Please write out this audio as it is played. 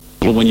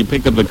model. When you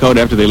picked up the coat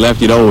after they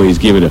left, you'd always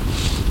give it a...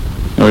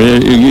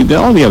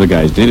 all the other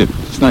guys did it.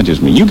 It's not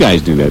just me. You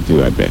guys do that,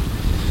 too, I bet.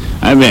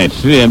 I bet.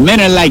 Yeah, men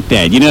are like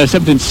that.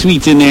 Something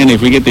sweet's in there, and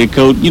if we get their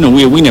coat, we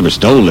never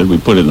stole it. We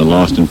put it in the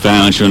lost and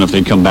found. Sure enough,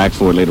 they'd come back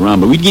for it later on.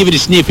 But we'd give it a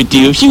sniff or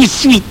two. If she was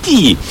sweet,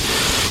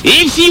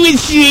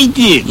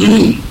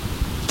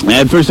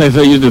 At first, I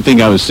used to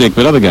think I was sick,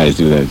 but other guys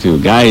do that, too.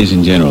 Guys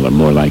in general are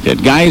more like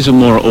that. Guys are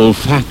more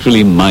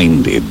olfactorily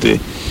minded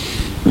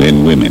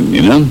than women,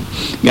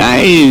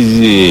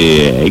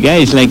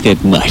 Guys like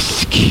that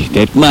musk.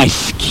 They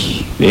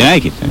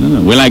like it. I don't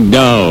know. We're like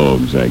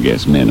dogs, I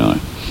guess men are.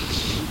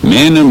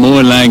 Men are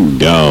more like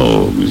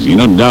dogs.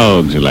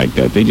 Dogs are like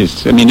that.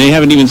 They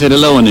haven't even said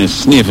hello and they're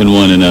sniffing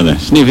one another.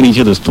 Sniffing each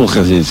other's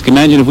pujas. Can you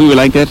imagine if we were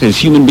like that as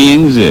human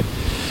beings? If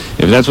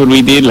that's what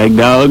we did, like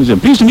dogs.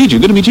 Pleased to meet you.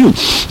 Good to meet you.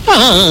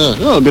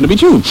 Oh, good to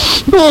meet you.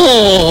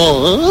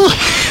 Oh.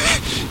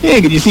 Yeah,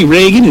 could you see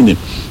Reagan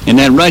and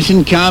that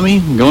Russian commie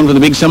going for the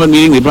big summit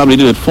meeting? They probably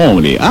do it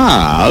formally.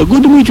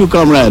 Good to meet you,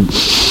 comrade.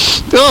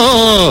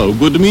 Oh,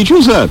 good to meet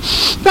you, sir.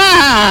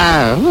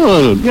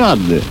 Oh, God.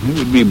 It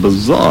would be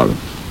bizarre.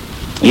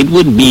 It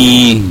would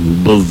be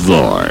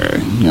bizarre.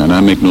 And I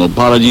make no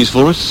apologies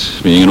for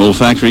us. Being an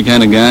olfactory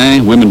kind of guy,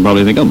 women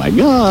probably think, oh, my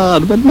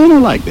God. But men are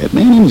like that.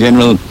 Men in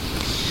general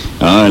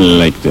are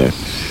like that.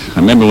 I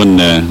remember when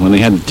they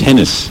had the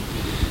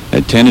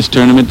tennis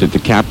tournament at the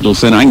Capitol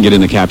Center. I can get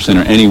in the Cap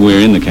Center anywhere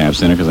in the Cap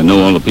Center because I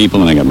know all the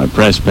people and I got my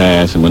press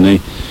pass. And when they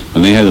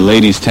had the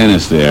ladies'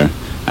 tennis there,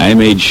 I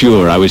made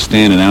sure I was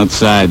standing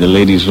outside the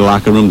ladies'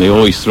 locker room. They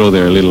always throw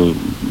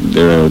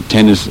their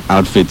tennis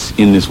outfits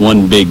in this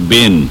one big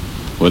bin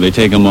where they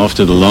take them off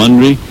to the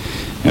laundry.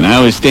 And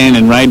I was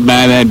standing right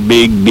by that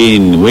big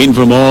bin, waiting for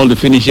them all to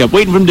finish up,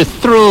 waiting for them to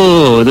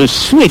throw those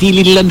sweaty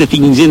little under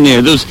things in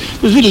there, those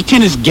little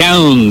tennis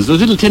gowns, those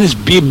little tennis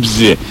bibs,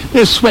 their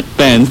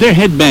sweatbands, their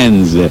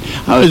headbands.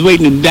 I was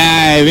waiting to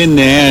dive in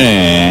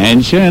there,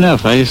 and sure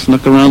enough, I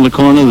snuck around the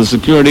corner. The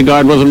security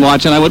guard wasn't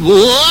watching. I went,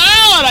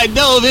 whoa, and I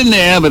dove in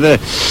there,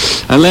 but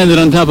I landed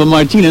on top of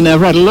Martina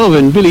Navratilova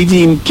and Billie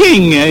Jean King.